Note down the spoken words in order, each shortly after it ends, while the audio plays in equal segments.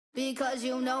Because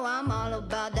you know I'm all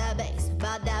about that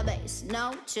bass,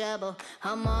 no trouble.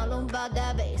 I'm all about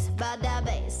that bass,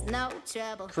 no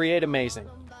trouble. Create amazing.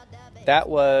 That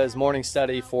was morning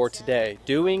study for today.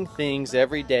 Doing things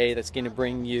every day that's going to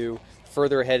bring you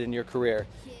further ahead in your career,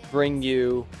 bring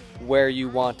you where you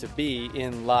want to be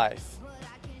in life.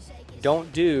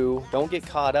 Don't get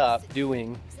caught up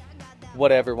doing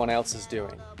what everyone else is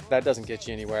doing. That doesn't get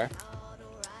you anywhere.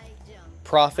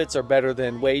 Profits are better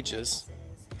than wages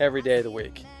every day of the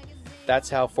week. That's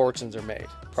how fortunes are made.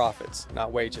 Profits,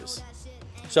 not wages.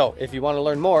 So if you want to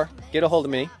learn more, get a hold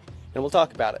of me and we'll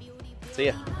talk about it. See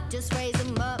ya. Just raise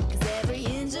them up, 'cause every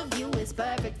inch of you is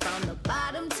perfect from the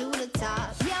bottom to the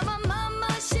top. Yeah, my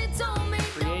mama, she told me.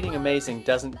 Creating amazing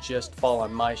doesn't just fall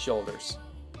on my shoulders.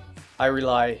 I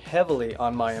rely heavily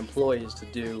on my employees to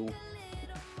do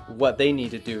what they need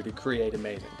to do to create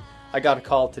amazing. I got a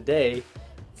call today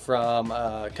from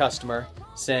a customer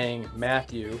saying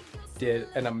Matthew did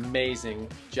an amazing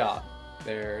job.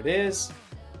 There it is.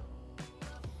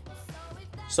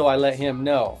 So I let him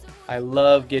know. I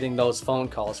love getting those phone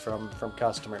calls from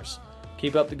customers.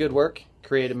 Keep up the good work.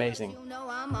 Create amazing. You know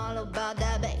I'm all about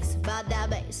that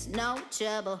bass, no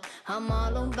trouble. I'm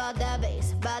all about that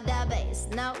bass,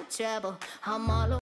 no trouble. I'm all